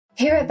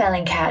Here at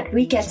Bellingcat,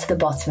 we get to the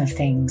bottom of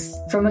things.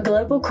 From a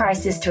global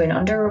crisis to an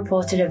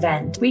underreported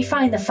event, we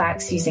find the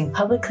facts using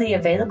publicly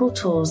available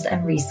tools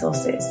and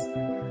resources,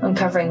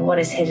 uncovering what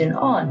is hidden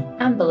on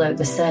and below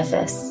the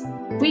surface.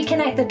 We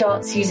connect the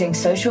dots using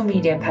social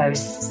media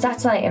posts,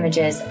 satellite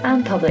images,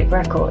 and public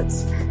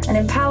records, and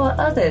empower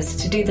others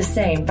to do the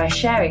same by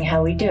sharing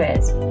how we do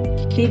it.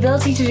 The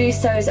ability to do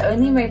so is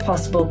only made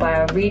possible by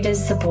our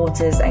readers,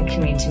 supporters, and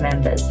community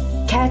members.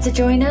 Care to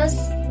join us?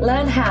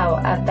 Learn how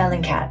at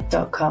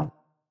bellingcat.com.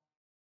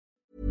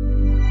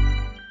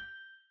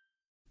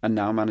 And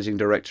now managing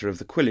director of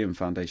the Quilliam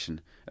Foundation,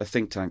 a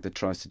think tank that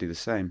tries to do the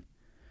same.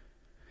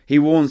 He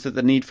warns that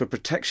the need for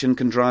protection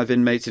can drive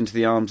inmates into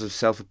the arms of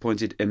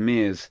self-appointed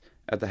emirs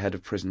at the head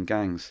of prison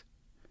gangs.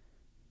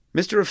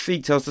 Mr.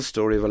 Rafiq tells the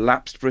story of a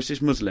lapsed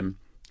British Muslim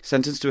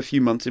sentenced to a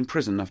few months in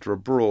prison after a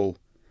brawl.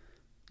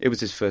 It was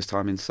his first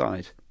time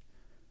inside.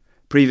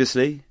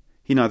 Previously,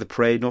 he neither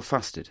prayed nor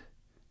fasted.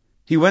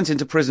 He went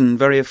into prison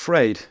very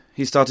afraid.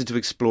 He started to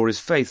explore his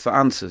faith for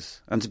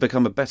answers and to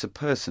become a better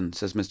person,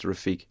 says Mr.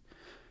 Rafiq.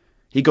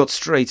 He got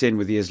straight in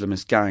with the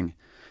Islamist gang.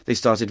 They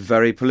started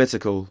very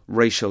political,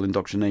 racial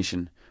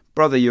indoctrination.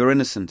 Brother, you're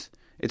innocent.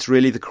 It's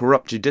really the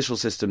corrupt judicial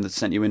system that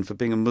sent you in for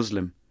being a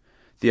Muslim.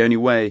 The only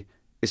way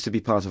is to be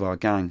part of our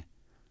gang.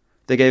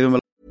 They gave him a...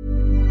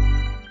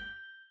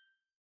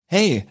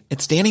 Hey,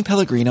 it's Danny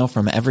Pellegrino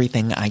from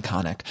Everything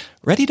Iconic.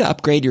 Ready to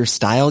upgrade your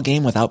style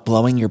game without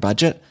blowing your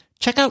budget?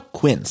 Check out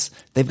Quince.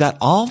 They've got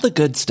all the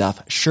good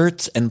stuff,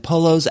 shirts and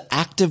polos,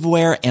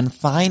 activewear, and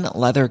fine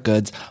leather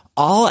goods,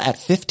 all at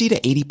 50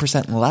 to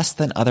 80% less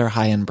than other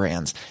high-end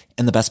brands.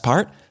 And the best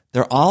part?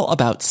 They're all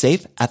about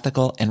safe,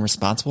 ethical, and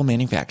responsible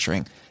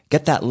manufacturing.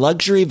 Get that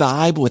luxury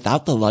vibe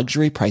without the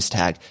luxury price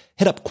tag.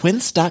 Hit up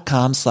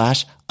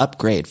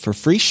quince.com/upgrade for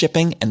free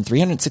shipping and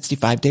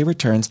 365-day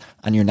returns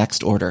on your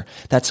next order.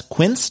 That's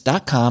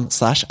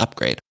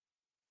quince.com/upgrade.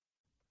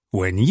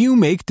 When you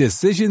make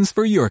decisions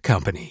for your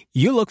company,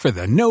 you look for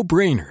the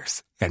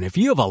no-brainers. And if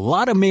you have a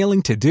lot of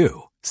mailing to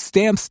do,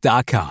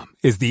 Stamps.com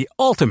is the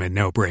ultimate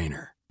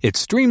no-brainer. It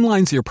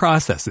streamlines your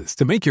processes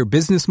to make your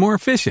business more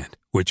efficient,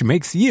 which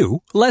makes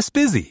you less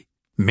busy.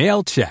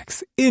 Mail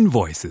checks,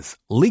 invoices,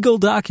 legal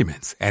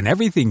documents, and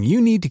everything you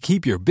need to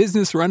keep your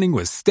business running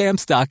with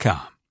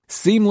Stamps.com.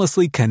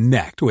 Seamlessly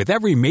connect with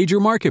every major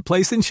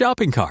marketplace and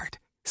shopping cart.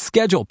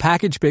 Schedule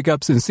package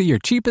pickups and see your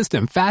cheapest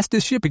and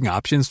fastest shipping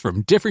options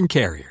from different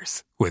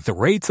carriers, with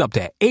rates up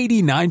to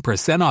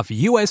 89% off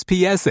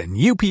USPS and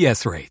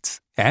UPS rates.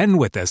 And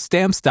with the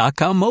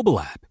Stamps.com mobile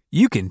app,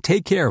 you can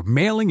take care of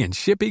mailing and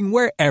shipping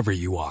wherever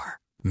you are.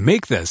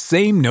 Make the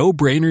same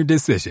no-brainer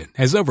decision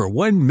as over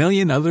 1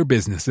 million other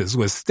businesses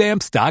with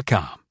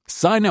Stamps.com.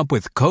 Sign up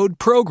with code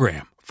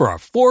PROGRAM for a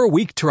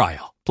 4-week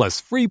trial,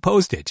 plus free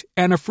postage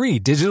and a free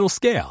digital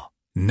scale.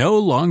 No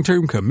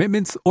long-term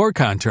commitments or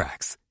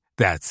contracts.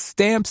 That's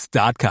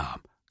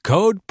Stamps.com.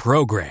 Code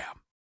PROGRAM.